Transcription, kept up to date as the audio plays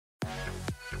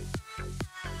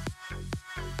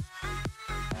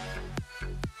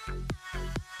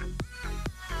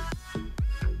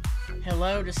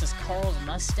Hello, this is Carl's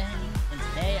Mustang, and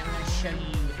today I'm going to show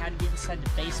you how to get inside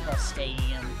the baseball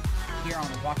stadium here on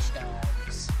Watch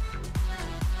Dogs.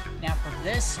 Now for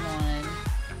this one,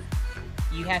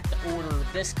 you have to order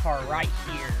this car right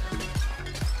here.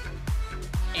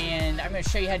 And I'm going to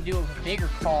show you how to do it with a bigger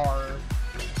car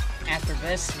after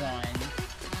this one.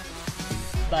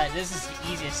 But this is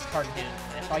the easiest car to do.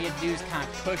 All you have to do is kind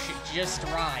of push it just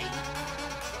right.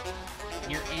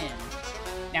 You're in.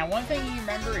 Now, one thing you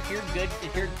remember, if you're good,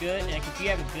 like if you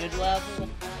have a good level,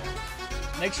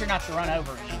 make sure not to run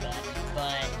over anybody.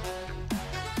 But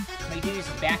what you do is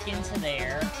back into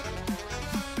there,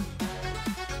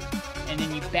 and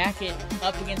then you back it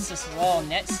up against this wall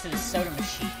next to the soda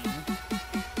machine.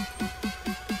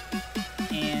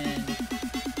 And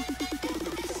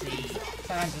let's see,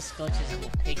 sometimes this glitch is a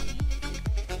little picky.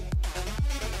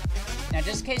 Now,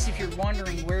 just in case if you're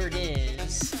wondering where it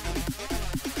is,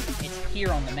 it's here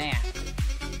on the map.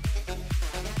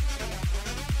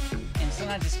 And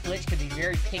sometimes this glitch could be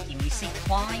very picky. When you see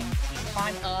climb, you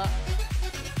climb up.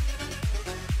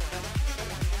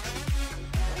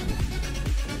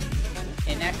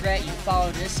 And after that, you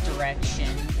follow this direction.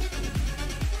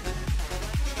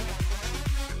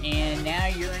 And now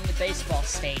you're in the baseball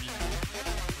stadium.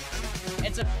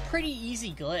 It's a pretty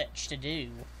easy glitch to do.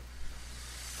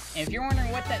 And if you're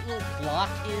wondering what that little block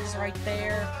is right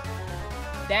there,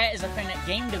 that is a thing that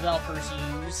game developers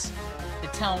use to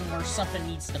tell them where something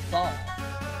needs to fall.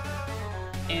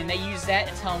 And they use that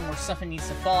to tell them where something needs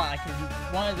to fall. Like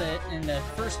in the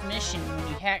first mission,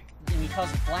 when you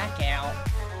cause a blackout,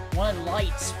 one of the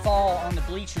lights fall on the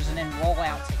bleachers and then roll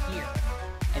out to here.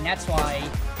 And that's why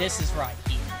this is right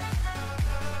here.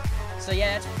 So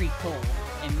yeah, that's pretty cool.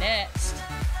 And next,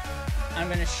 I'm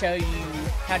going to show you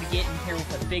how to get in here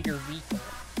with a bigger vehicle.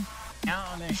 Now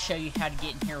I'm going to show you how to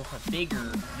get in here with a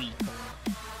bigger vehicle.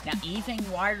 Now anything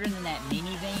wider than that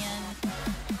minivan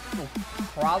will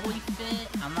probably fit.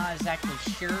 I'm not exactly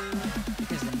sure,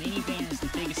 because the minivan is the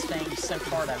biggest thing so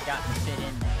far that I've gotten to fit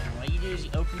in there. What you do is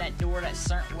you open that door that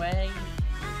certain way,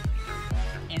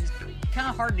 and it's kind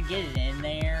of hard to get it in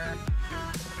there,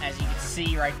 as you can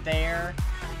see right there.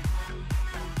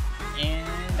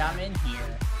 And I'm in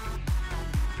here.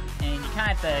 And you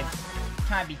kind of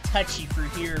have to be touchy through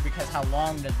here because how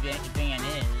long the van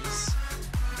is.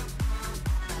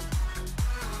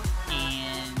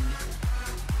 And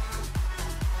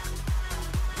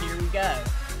here we go.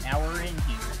 Now we're in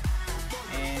here.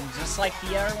 And just like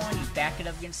the other one, you back it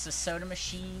up against the soda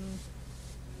machine.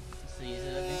 So is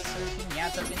it up against the soda machine? Yeah,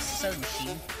 it's up against the soda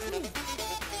machine.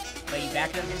 But you back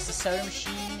it up against the soda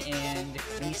machine, and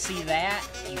when you see that,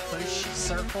 you push,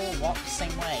 circle, walk the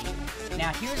same way.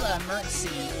 Now, here's an emergency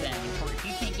thing. For if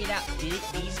you can't get out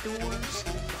these doors,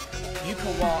 you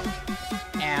can walk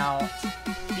out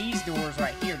these doors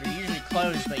right here. They're usually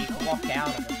closed, but you can walk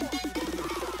out of them.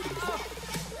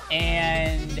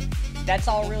 And that's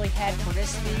all I really had for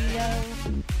this video.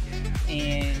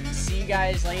 And see you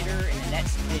guys later in the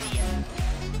next video.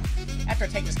 After I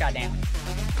take this guy down.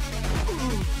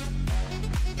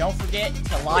 Don't forget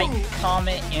to like,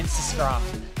 comment, and subscribe.